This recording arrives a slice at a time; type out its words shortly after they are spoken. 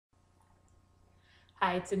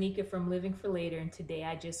Hi, it's Anika from Living for Later, and today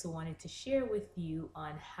I just wanted to share with you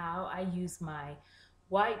on how I use my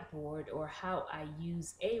whiteboard or how I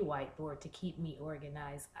use a whiteboard to keep me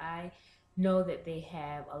organized. I know that they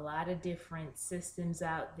have a lot of different systems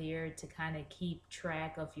out there to kind of keep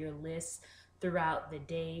track of your lists throughout the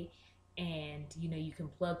day. And you can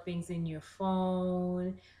plug things in your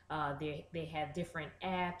phone. They have different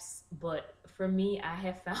apps, but for me, I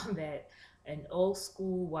have found that an old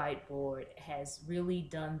school whiteboard has really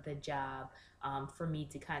done the job for me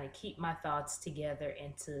to kind of keep my thoughts together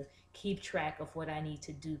and to keep track of what I need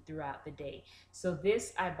to do throughout the day. So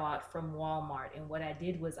this I bought from Walmart, and what I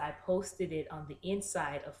did was I posted it on the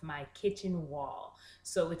inside of my kitchen wall.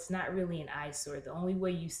 So it's not really an eyesore. The only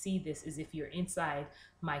way you see this is if you're inside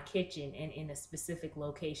my kitchen and in a specific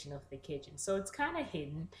location of the kitchen. So it's kind of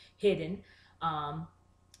hidden. Um,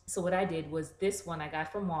 so what I did was this one I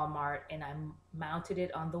got from Walmart, and I mounted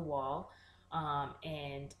it on the wall.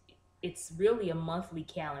 And it's really a monthly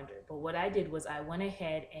calendar. But what I did was I went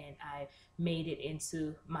ahead and I made it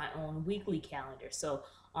into my own weekly calendar. So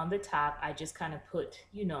on the top, I just kind of put,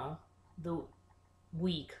 the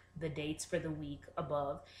week, the dates for the week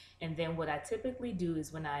above. And then what I typically do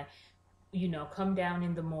is when I come down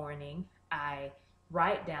in the morning, I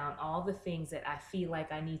write down all the things that I feel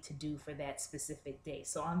like I need to do for that specific day.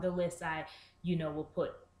 So on the list, I, will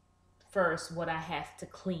put first what I have to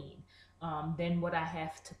clean, then what I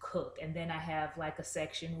have to cook, and then I have like a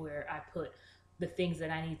section where I put the things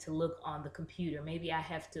that I need to look on the computer. Maybe I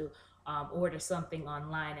have to order something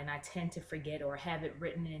online and I tend to forget or have it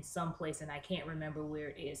written in some place and I can't remember where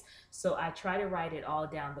it is. So I try to write it all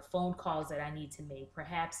down, the phone calls that I need to make,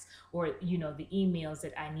 perhaps, or the emails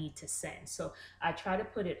that I need to send. So I try to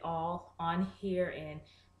put it all on here, and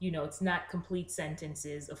it's not complete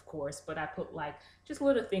sentences, of course, but I put like just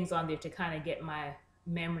little things on there to kind of get my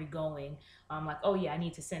memory going. Like, oh yeah, I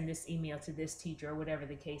need to send this email to this teacher or whatever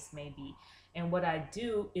the case may be. And what I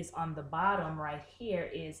do is on the bottom right here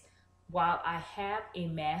is, while I have a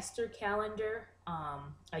master calendar,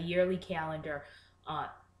 a yearly calendar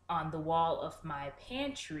on the wall of my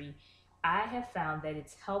pantry, I have found that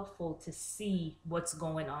it's helpful to see what's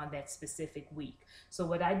going on that specific week. So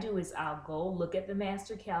what I do is I'll go look at the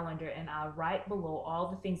master calendar and I'll write below all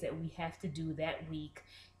the things that we have to do that week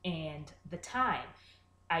and the time.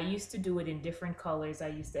 I used to do it in different colors. I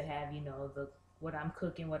used to have, the what I'm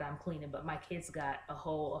cooking, what I'm cleaning, but my kids got a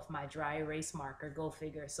hold of my dry erase marker, go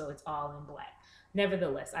figure, so it's all in black.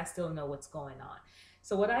 Nevertheless, I still know what's going on.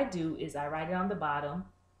 So what I do is I write it on the bottom,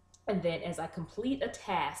 and then as I complete a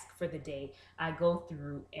task for the day, I go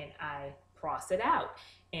through and I cross it out.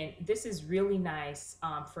 And this is really nice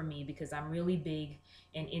for me because I'm really big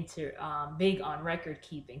and big on record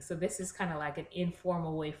keeping. So this is kind of like an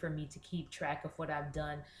informal way for me to keep track of what I've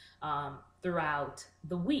done throughout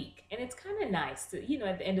the week. And it's kind of nice to,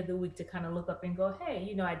 at the end of the week to kind of look up and go,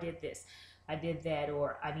 hey, I did this, I did that,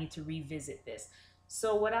 or I need to revisit this.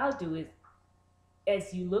 So what I'll do is,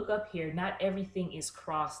 as you look up here, not everything is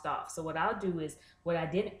crossed off. So what I'll do is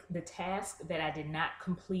the task that I did not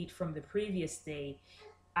complete from the previous day,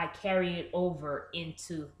 I carry it over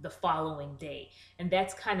into the following day. And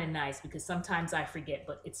that's kind of nice because sometimes I forget,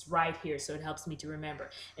 but it's right here, so it helps me to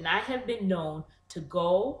remember. And I have been known to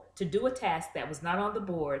go to do a task that was not on the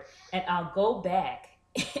board, and I'll go back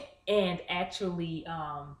and actually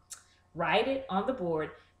write it on the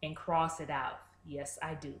board and cross it out. Yes,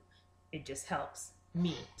 I do. It just helps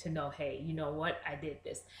me to know, hey, you know what? I did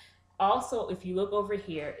this. Also, if you look over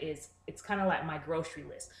here, it's kind of like my grocery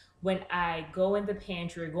list. When I go in the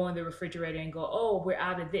pantry or go in the refrigerator and go, oh, we're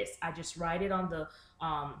out of this, I just write it on the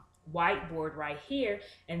whiteboard right here.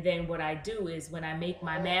 And then what I do is when I make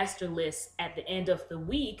my master list at the end of the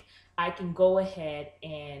week, I can go ahead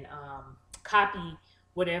and copy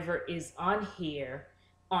whatever is on here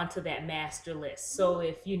onto that master list. So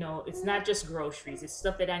if it's not just groceries, it's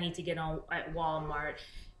stuff that I need to get on at Walmart.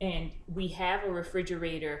 And we have a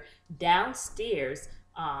refrigerator downstairs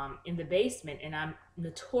in the basement, and I'm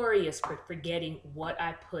notorious for forgetting what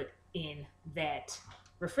I put in that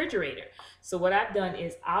refrigerator. So what I've done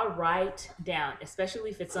is I'll write down,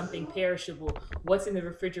 especially if it's something perishable, what's in the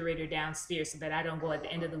refrigerator downstairs so that I don't go at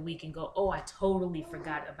the end of the week and go, oh, I totally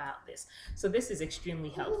forgot about this. So this is extremely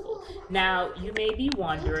helpful. Now, you may be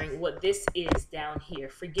wondering what this is down here.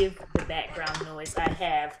 Forgive the background noise. I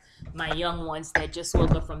have my young ones that just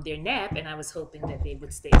woke up from their nap, and I was hoping that they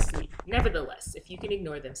would stay asleep. Nevertheless, if you can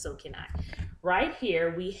ignore them, so can I. Right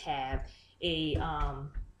here, we have a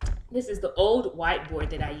this is the old whiteboard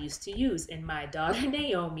that I used to use, and my daughter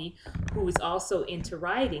Naomi, who is also into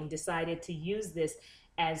writing, decided to use this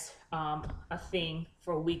as a thing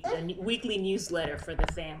for a weekly newsletter for the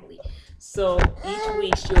family. So each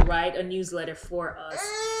week she'll write a newsletter for us,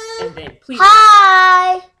 and then please.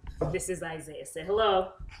 Hi. This is Isaiah. Say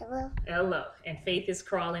hello. Hello. Hello. And Faith is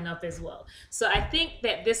crawling up as well. So I think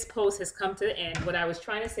that this post has come to the end. What I was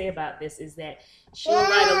trying to say about this is that she'll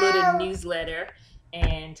write a little newsletter,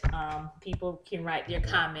 and people can write their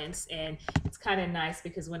comments, and it's kind of nice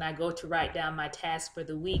because when I go to write down my task for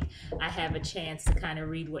the week, I have a chance to kind of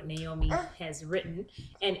read what Naomi has written,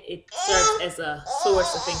 and it serves as a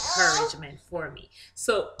source of encouragement for me.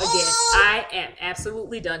 So again, I am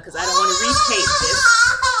absolutely done because I don't want to repeat this.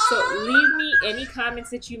 So leave me any comments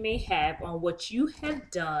that you may have on what you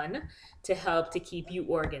have done to help to keep you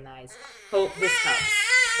organized. Hope this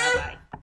helps. Bye-bye.